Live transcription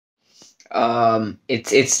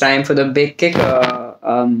It's time for the big kick.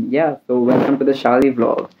 Yeah. So welcome to the Shaadi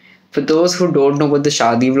vlog. For those who don't know what the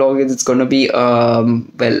Shaadi vlog is, it's gonna be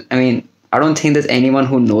well, I mean, I don't think there's anyone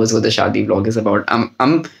who knows what the Shaadi vlog is about.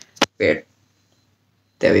 Wait,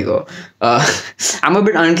 there we go. Uh, I'm a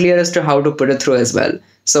bit unclear as to how to put it through as well.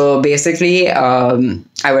 So basically, I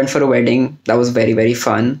went for a wedding. That was very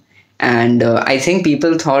fun, and I think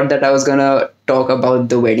people thought that I was gonna talk about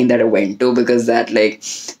the wedding that I went to because that like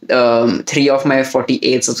three of my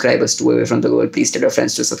 48 subscribers, two away from the goal. Please tell your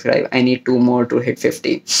friends to subscribe. I need two more to hit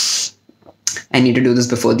 50. I need to do this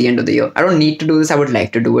before the end of the year. I don't need to do this. I would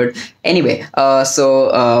like to do it anyway.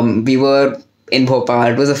 We were in Bhopal.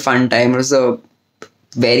 It was a fun time. It was a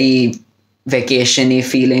very vacationy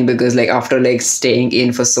feeling because like after like staying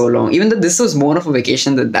in for so long, even though this was more of a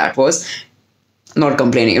vacation than that was, not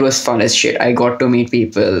complaining. It was fun as shit. I got to meet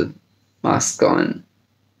people. Mask on.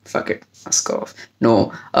 Fuck it. Mask off.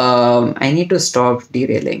 No. I need to stop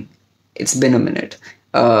derailing. It's been a minute.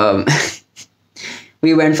 Um,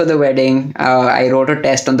 we went for the wedding. I wrote a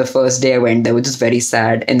test on the first day I went there, which is very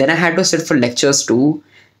sad. And then I had to sit for lectures too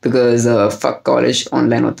because fuck college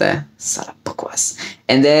online hota hai. Sara bakwas.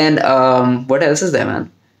 And then what else is there,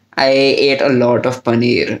 man? I ate a lot of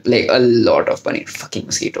paneer, like a lot of paneer. Fucking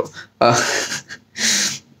mosquito. Uh,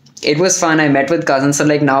 it was fun. I met with cousins. So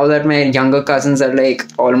like now that my younger cousins are like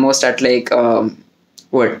almost at like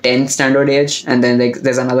what 10th standard age, and then like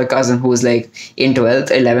there's another cousin who's like in 12th,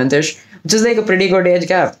 11th ish, which is like a pretty good age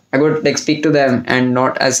gap. I could like speak to them and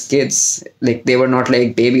not as kids, like they were not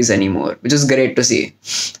like babies anymore, which is great to see.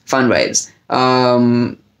 Fun vibes.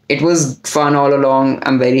 It was fun all along.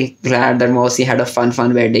 I'm very glad that Mosi had a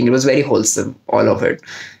fun wedding. It was very wholesome, all of it.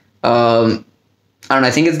 Um, and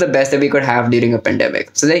I think it's the best that we could have during a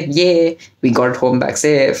pandemic. So like, yeah, we got home back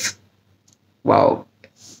safe. Wow.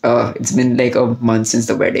 It's been like a month since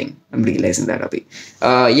the wedding. I'm realizing that, Abhi.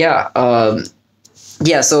 Yeah.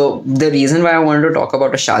 Yeah, so the reason why I wanted to talk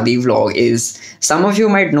about a Shaadi vlog is some of you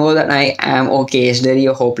might know that I am occasionally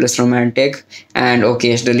a hopeless romantic, and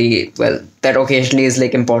occasionally, well, that occasionally is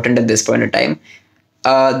like important at this point in time.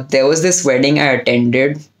 There was this wedding I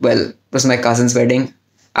attended. Well, it was my cousin's wedding.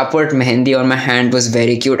 I put mehendi on my hand, was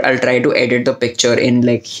very cute. I'll try to edit the picture in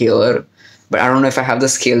like here, but I don't know if I have the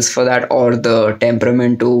skills for that or the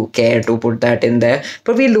temperament to care to put that in there.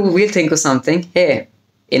 But we'll think of something. Hey,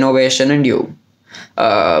 innovation and you.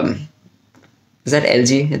 Um, is that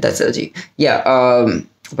LG? That's LG. Yeah.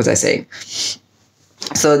 What was I saying?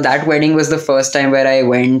 So that wedding was the first time where I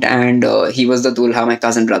went, and he was the dulha, my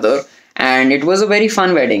cousin brother, and it was a very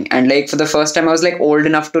fun wedding. And like for the first time, I was like old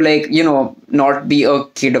enough to like not be a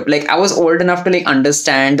kid. Like I was old enough to like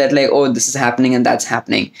understand that like, oh, this is happening and that's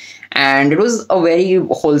happening. And it was a very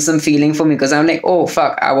wholesome feeling for me because I'm like, oh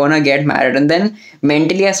fuck, I want to get married. And then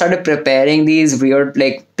mentally I started preparing these weird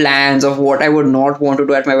like plans of what I would not want to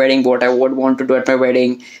do at my wedding, what I would want to do at my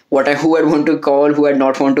wedding, who I'd want to call, who I'd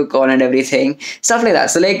not want to call, and everything, stuff like that.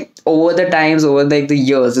 So like over the times, over like the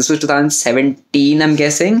years, this was 2017, I'm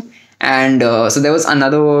guessing. And so there was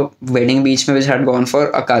another wedding beach which had gone for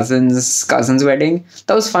a cousin's wedding.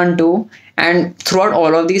 That was fun too. And throughout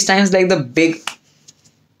all of these times, like the big,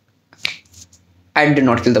 I did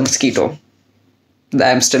not kill the mosquito.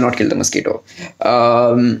 I'm still not killed the mosquito.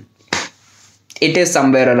 It is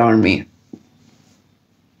somewhere around me.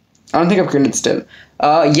 I don't think I've killed it still.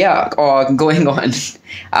 Yeah, going on.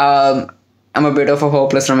 I'm a bit of a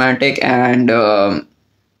hopeless romantic, and am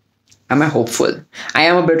I hopeful? I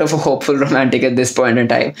am a bit of a hopeful romantic at this point in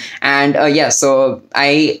time. And yeah, so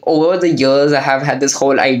over the years, I have had this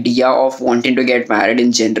whole idea of wanting to get married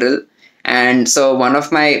in general. And so one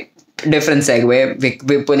of my different segue,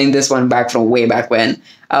 we're pulling this one back from way back when.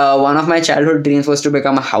 One of my childhood dreams was to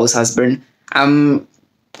become a house husband.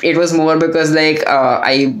 It was more because like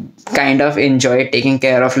I kind of enjoy taking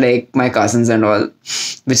care of like my cousins and all,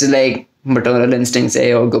 which is like maternal instincts,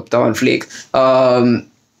 or Gupta on fleek.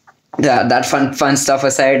 Yeah, that fun stuff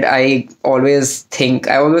aside, I always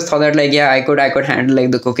thought that like, yeah, I could handle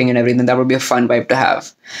like the cooking and everything. That would be a fun vibe to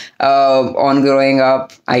have. On growing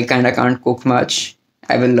up, I kind of can't cook much.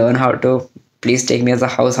 I will learn how to. Please take me as a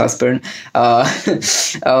house husband.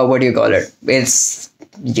 What do you call it? It's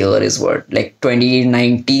year is what, like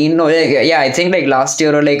 2019 or yeah, I think like last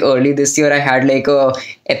year or like early this year I had like a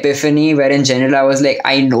epiphany where in general I was like,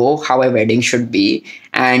 I know how a wedding should be.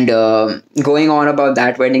 And going on about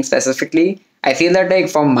that wedding specifically, I feel that like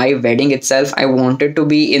for my wedding itself, I wanted to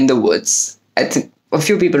be in the woods. I think a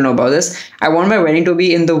few people know about this. I want my wedding to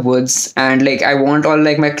be in the woods, and like I want all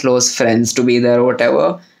like my close friends to be there or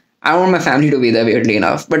whatever. I want my family to be there, weirdly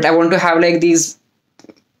enough, but I want to have like these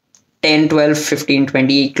 10, 12, 15,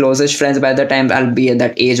 20 closest friends by the time I'll be at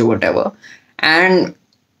that age or whatever. And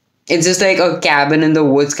it's just like a cabin in the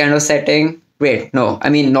woods kind of setting. Wait, no, I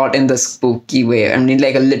mean, not in the spooky way. I mean,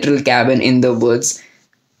 like a literal cabin in the woods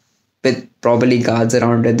with probably guards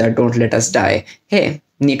around it that don't let us die. Hey,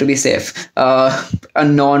 need to be safe. A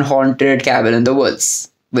non haunted cabin in the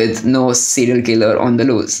woods with no serial killer on the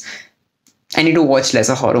loose. I need to watch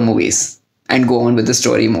lesser horror movies and go on with the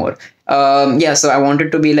story more. Yeah, so I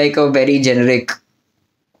wanted to be like a very generic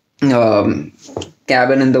um,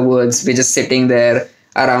 cabin in the woods. We're just sitting there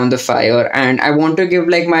around the fire, and I want to give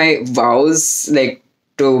like my vows, like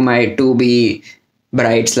to my to be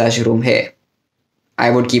bride slash groom. Hey, I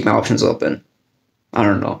would keep my options open. I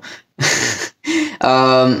don't know.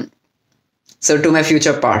 um, so to my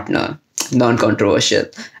future partner, non-controversial.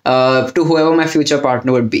 To whoever my future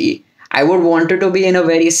partner would be, I would want it to be in a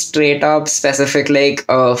very straight up, specific, like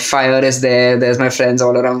fire is there. There's my friends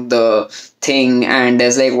all around the thing, and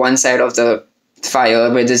there's like one side of the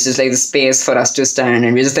fire where there's just like the space for us to stand,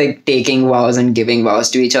 and we're just like taking vows and giving vows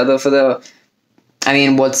to each other for the. I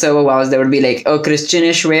mean, whatsoever vows, there would be like a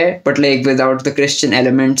Christianish way, but like without the Christian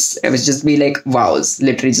elements, it would just be like vows,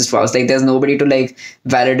 literally just vows. Like there's nobody to like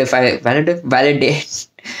validate to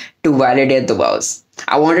validate the vows.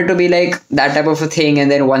 I want it to be like that type of a thing,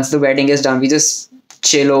 and then once the wedding is done, we just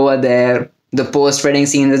chill over there. The post wedding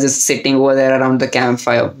scenes is just sitting over there around the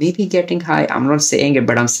campfire, maybe getting high. I'm not saying it,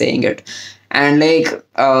 but I'm saying it. And like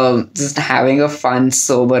just having a fun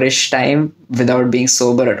soberish time without being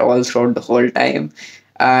sober at all throughout the whole time.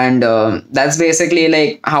 And that's basically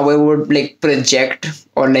like how I would like project,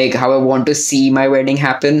 or like how I want to see my wedding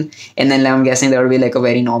happen. And then I'm guessing that would be like a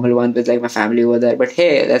very normal one with like my family over there, but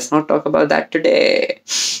hey, let's not talk about that today.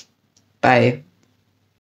 Bye.